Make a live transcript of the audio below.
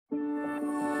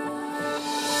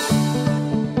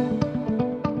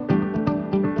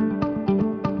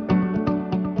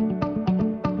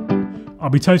I'll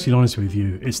be totally honest with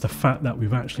you, it's the fact that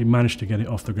we've actually managed to get it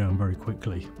off the ground very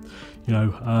quickly. You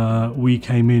know, we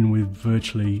came in with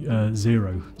virtually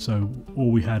zero, so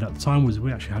all we had at the time was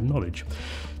we actually had knowledge.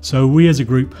 So we as a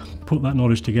group put that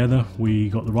knowledge together, we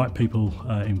got the right people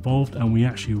involved, and we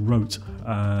actually wrote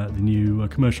the new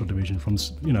commercial division from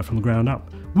the ground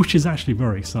up, which is actually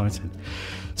very exciting.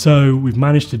 So we've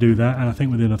managed to do that, and I think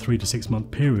within a 3 to 6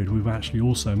 month period we've actually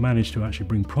also managed to actually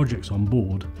bring projects on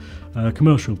board,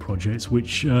 commercial projects,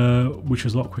 which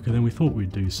was a lot quicker than we thought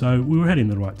we'd do. So we were heading in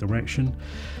the right direction.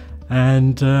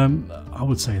 And I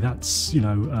would say that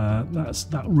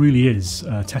really is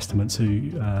a testament to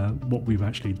what we've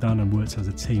actually done and worked as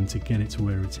a team to get it to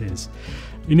where it is.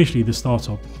 Initially, the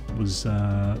startup was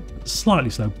slightly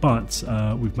slow, but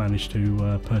we've managed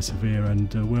to persevere,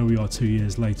 and where we are 2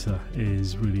 years later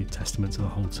is really a testament to the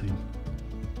whole team.